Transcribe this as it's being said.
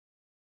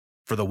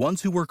For the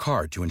ones who work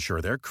hard to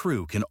ensure their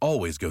crew can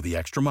always go the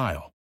extra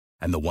mile,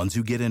 and the ones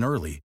who get in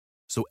early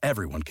so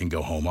everyone can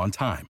go home on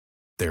time,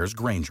 there's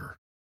Grainger,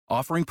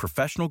 offering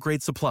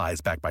professional-grade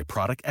supplies backed by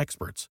product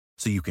experts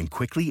so you can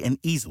quickly and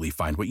easily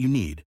find what you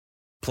need.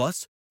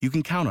 Plus, you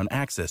can count on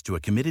access to a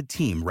committed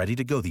team ready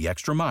to go the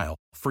extra mile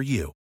for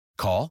you.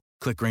 Call,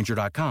 click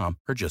Grainger.com,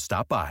 or just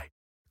stop by.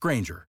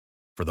 Grainger,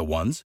 for the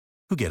ones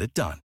who get it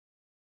done.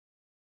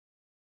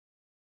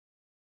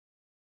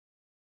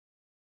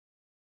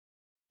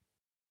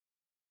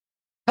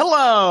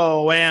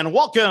 Hello, and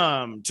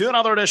welcome to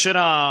another edition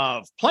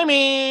of Play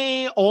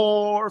Me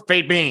or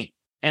Fade Me.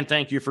 And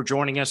thank you for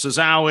joining us as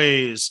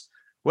always.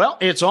 Well,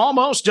 it's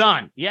almost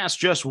done. Yes,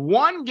 just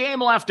one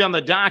game left on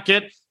the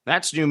docket.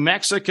 That's New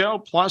Mexico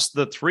plus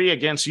the 3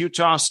 against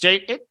Utah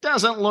State. It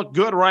doesn't look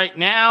good right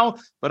now,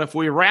 but if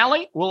we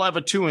rally, we'll have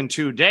a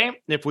 2-2 day.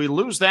 If we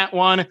lose that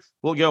one,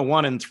 we'll go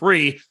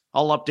 1-3.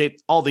 I'll update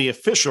all the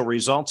official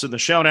results in the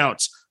show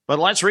notes. But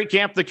let's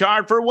recap the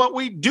card for what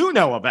we do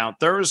know about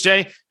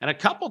Thursday. And a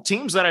couple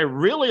teams that I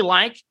really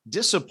like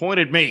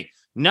disappointed me.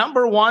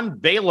 Number 1,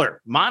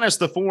 Baylor, minus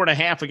the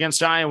 4.5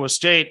 against Iowa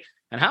State.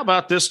 And how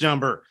about this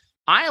number?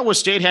 Iowa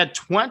State had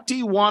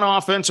 21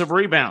 offensive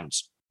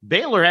rebounds.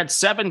 Baylor had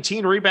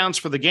 17 rebounds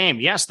for the game.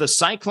 Yes, the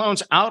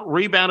Cyclones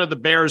out-rebounded the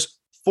Bears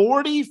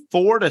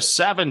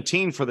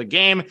 44-17 for the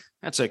game.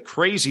 That's a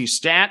crazy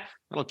stat.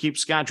 That'll keep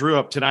Scott Drew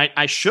up tonight.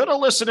 I should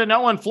have listened to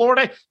Noah in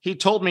Florida. He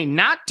told me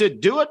not to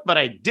do it, but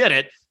I did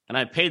it, and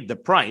I paid the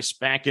price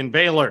back in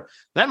Baylor.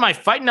 Then my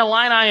Fighting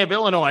Illini of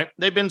Illinois.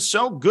 They've been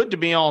so good to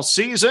me all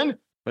season,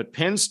 but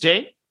Penn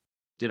State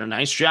did a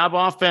nice job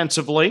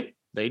offensively.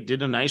 They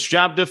did a nice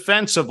job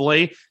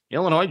defensively.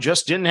 Illinois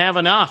just didn't have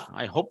enough.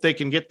 I hope they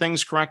can get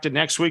things corrected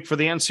next week for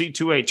the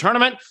NC2A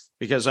tournament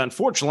because,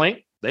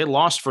 unfortunately, they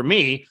lost for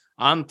me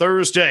on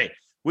Thursday.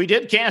 We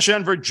did cash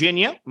on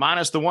Virginia,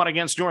 minus the 1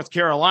 against North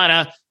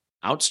Carolina.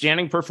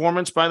 Outstanding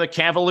performance by the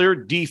Cavalier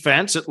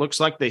defense. It looks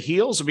like the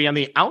Heels will be on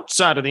the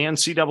outside of the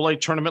NCAA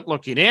tournament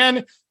looking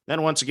in.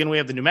 Then once again, we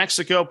have the New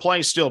Mexico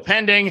play still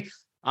pending.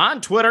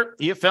 On Twitter,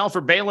 you fell for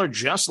Baylor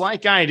just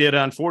like I did,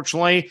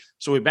 unfortunately.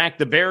 So we backed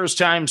the Bears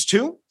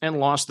 ×2 and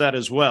lost that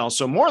as well.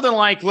 So more than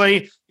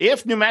likely,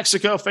 if New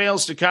Mexico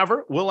fails to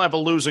cover, we'll have a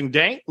losing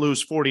day,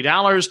 lose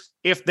 $40.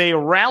 If they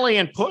rally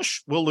and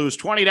push, we'll lose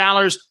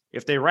 $20.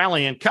 If they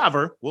rally and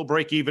cover, we'll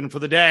break even for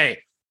the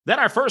day. Then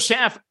our first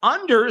half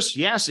unders.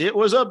 Yes, it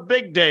was a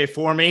big day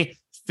for me.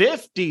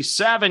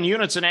 57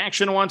 units in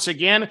action once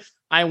again.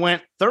 I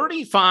went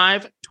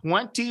 35,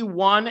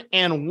 21,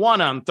 and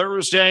 1 on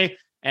Thursday.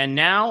 And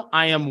now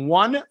I am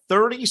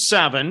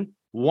 137,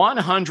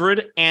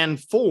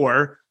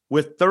 104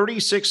 with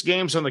 36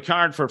 games on the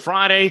card for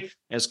Friday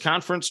as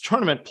conference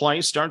tournament play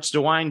starts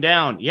to wind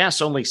down.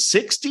 Yes, only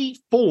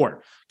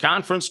 64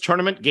 conference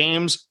tournament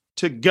games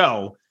to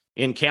go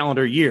in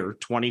calendar year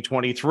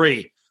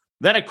 2023.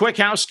 Then a quick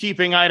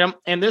housekeeping item,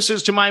 and this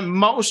is to my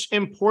most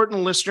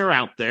important listener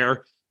out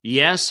there.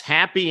 Yes,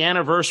 happy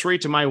anniversary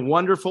to my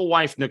wonderful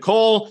wife,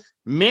 Nicole.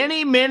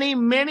 Many, many,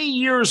 many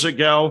years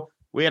ago,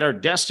 we had our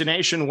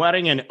destination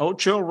wedding in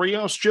Ocho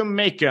Rios,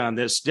 Jamaica on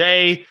this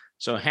day.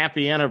 So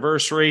happy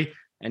anniversary.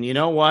 And you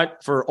know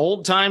what? For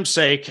old time's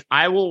sake,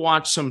 I will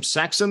watch some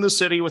Sex and the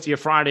City with you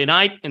Friday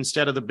night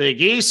instead of the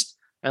Big East,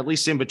 at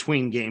least in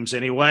between games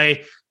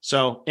anyway.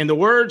 So in the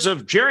words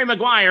of Jerry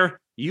Maguire,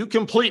 you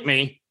complete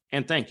me.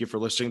 And thank you for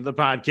listening to the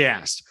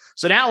podcast.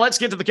 So now let's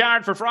get to the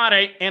card for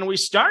Friday. And we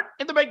start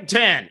in the Big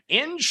Ten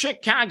in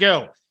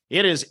Chicago.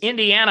 It is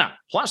Indiana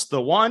plus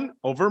the 1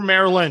 over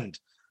Maryland.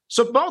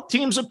 So both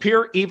teams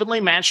appear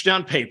evenly matched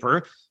on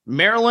paper.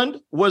 Maryland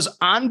was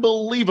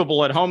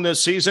unbelievable at home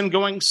this season,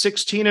 going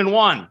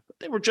 16-1.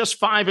 They were just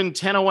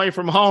 5-10 away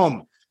from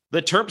home.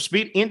 The Terps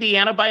beat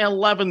Indiana by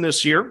 11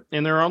 this year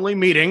in their only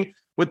meeting,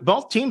 with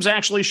both teams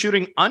actually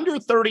shooting under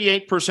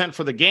 38%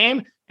 for the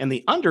game and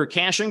the under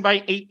cashing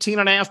by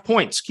 18.5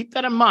 points. Keep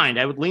that in mind.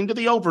 I would lean to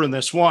the over in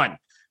this one.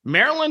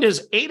 Maryland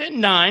is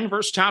 8-9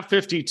 versus top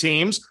 50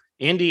 teams.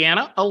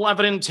 Indiana,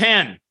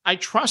 11-10. I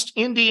trust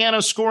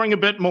Indiana scoring a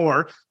bit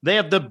more. They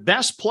have the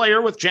best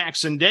player with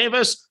Jackson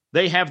Davis.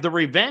 They have the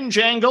revenge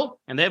angle,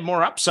 and they have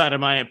more upside,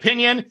 in my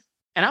opinion.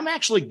 And I'm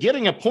actually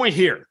getting a point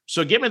here.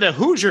 So give me the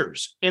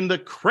Hoosiers in the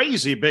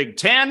crazy Big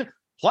Ten,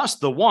 plus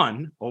the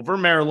 1 over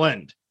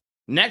Maryland.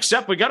 Next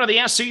up, we go to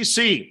the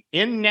SEC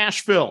in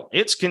Nashville.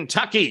 It's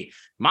Kentucky,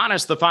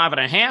 minus the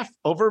 5.5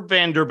 over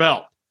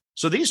Vanderbilt.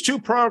 So these two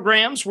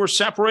programs were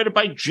separated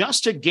by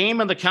just a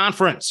game in the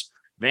conference.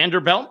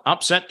 Vanderbilt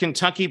upset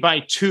Kentucky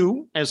by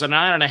 2 as a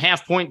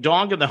 9.5-point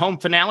dog in the home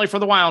finale for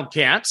the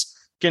Wildcats.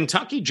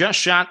 Kentucky just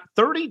shot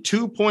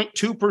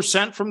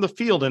 32.2% from the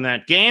field in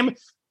that game.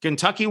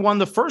 Kentucky won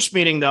the first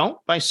meeting,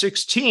 though, by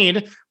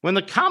 16 when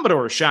the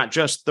Commodores shot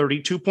just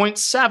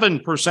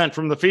 32.7%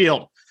 from the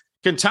field.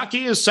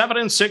 Kentucky is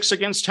 7-6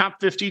 against top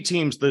 50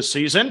 teams this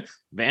season.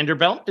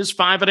 Vanderbilt is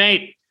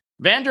 5-8.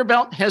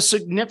 Vanderbilt has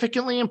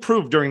significantly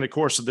improved during the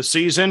course of the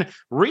season.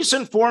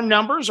 Recent form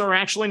numbers are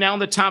actually now in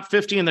the top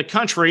 50 in the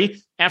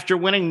country after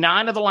winning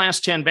 9 of the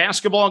last 10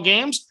 basketball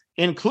games,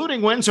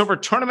 including wins over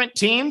tournament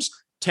teams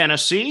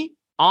Tennessee,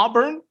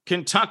 Auburn,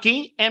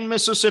 Kentucky, and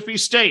Mississippi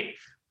State.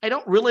 I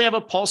don't really have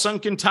a pulse on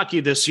Kentucky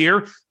this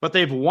year, but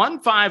they've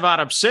won 5 out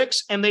of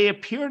 6, and they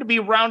appear to be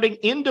rounding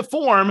into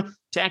form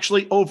to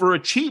actually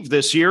overachieve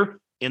this year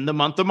in the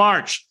month of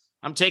March.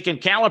 I'm taking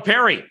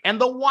Calipari and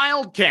the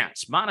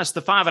Wildcats, minus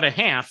the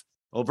 5.5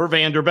 over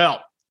Vanderbilt.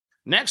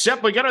 Next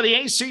up, we go to the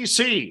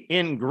ACC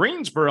in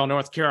Greensboro,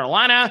 North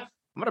Carolina.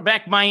 I'm going to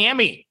back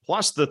Miami,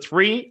 plus the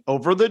 3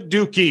 over the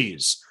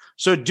Dukies.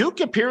 So Duke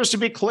appears to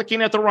be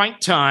clicking at the right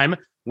time.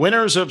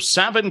 Winners of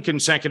 7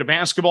 consecutive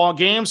basketball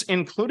games,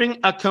 including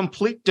a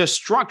complete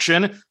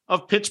destruction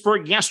of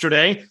Pittsburgh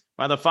yesterday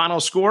by the final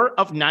score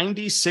of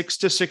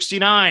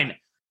 96-69.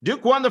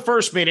 Duke won the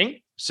first meeting,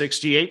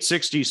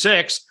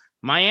 68-66.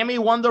 Miami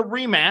won the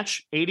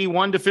rematch,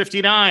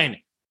 81-59.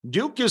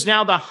 Duke is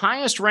now the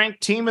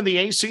highest-ranked team in the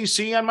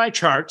ACC on my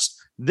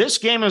charts. This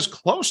game is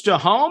close to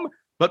home,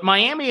 but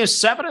Miami is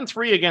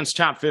 7-3 against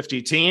top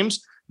 50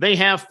 teams. They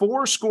have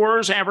 4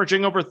 scorers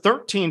averaging over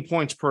 13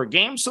 points per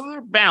game, so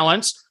they're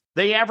balanced.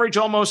 They average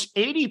almost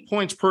 80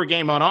 points per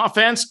game on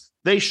offense.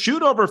 They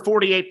shoot over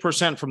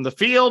 48% from the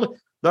field.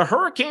 The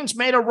Hurricanes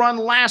made a run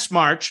last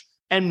March,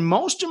 and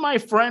most of my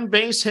friend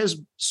base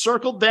has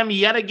circled them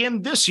yet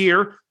again this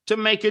year to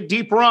make a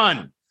deep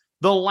run.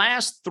 The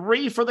last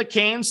 3 for the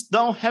Canes,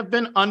 though, have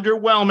been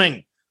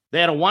underwhelming.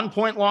 They had a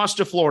 1-point loss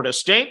to Florida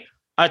State,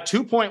 a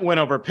 2-point win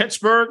over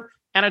Pittsburgh,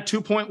 and a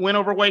 2-point win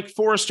over Wake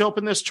Forest to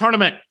open this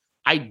tournament.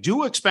 I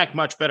do expect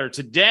much better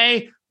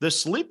today. The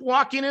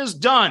sleepwalking is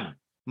done.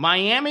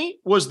 Miami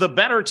was the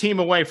better team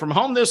away from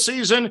home this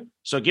season,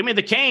 so give me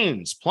the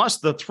Canes plus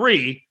the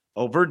 3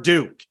 over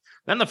Duke.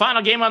 Then the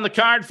final game on the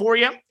card for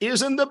you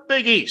is in the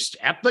Big East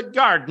at the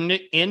Garden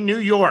in New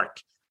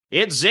York.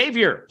 It's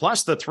Xavier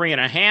plus the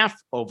 3.5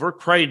 over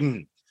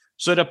Creighton.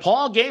 So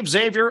DePaul gave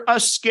Xavier a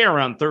scare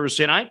on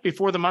Thursday night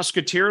before the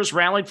Musketeers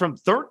rallied from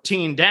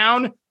 13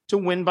 down to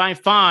win by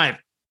 5.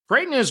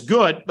 Creighton is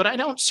good, but I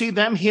don't see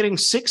them hitting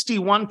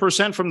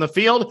 61% from the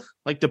field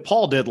like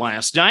DePaul did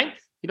last night.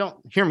 You don't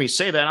hear me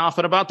say that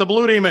often about the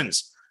Blue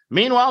Demons.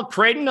 Meanwhile,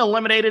 Creighton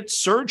eliminated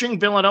surging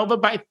Villanova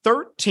by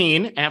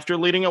 13 after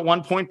leading at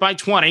 1 point by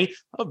 20.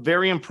 A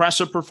very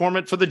impressive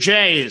performance for the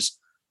Jays.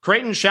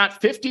 Creighton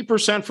shot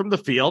 50% from the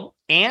field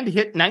and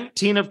hit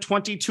 19 of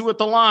 22 at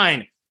the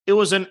line. It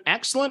was an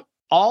excellent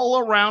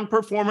all-around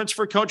performance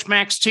for Coach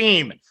Mack's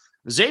team.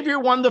 Xavier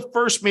won the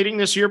first meeting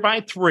this year by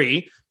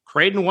 3.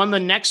 Creighton won the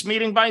next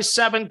meeting by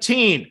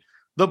 17.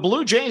 The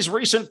Blue Jays'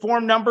 recent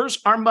form numbers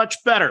are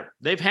much better.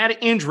 They've had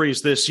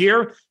injuries this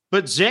year,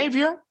 but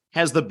Xavier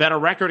has the better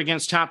record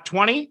against top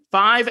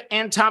 25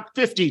 and top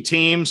 50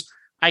 teams.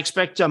 I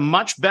expect a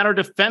much better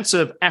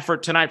defensive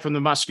effort tonight from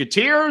the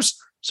Musketeers.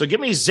 So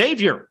give me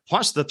Xavier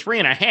plus the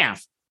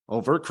 3.5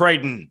 over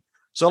Creighton.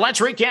 So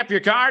let's recap your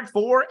card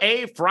for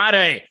a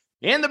Friday.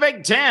 In the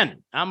Big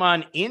Ten, I'm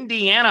on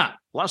Indiana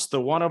plus the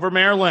 1 over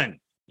Maryland.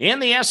 In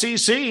the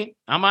SEC,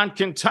 I'm on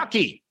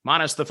Kentucky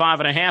minus the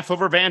 5.5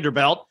 over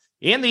Vanderbilt.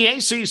 In the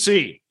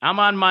ACC, I'm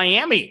on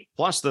Miami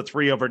plus the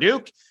 3 over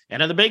Duke.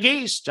 And in the Big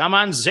East, I'm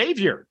on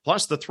Xavier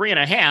plus the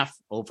 3.5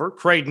 over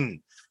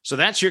Creighton. So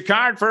that's your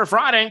card for a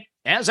Friday.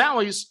 As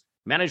always,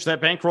 manage that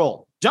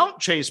bankroll. Don't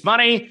chase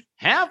money.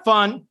 Have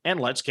fun, and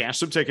let's cash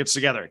some tickets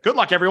together. Good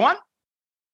luck, everyone.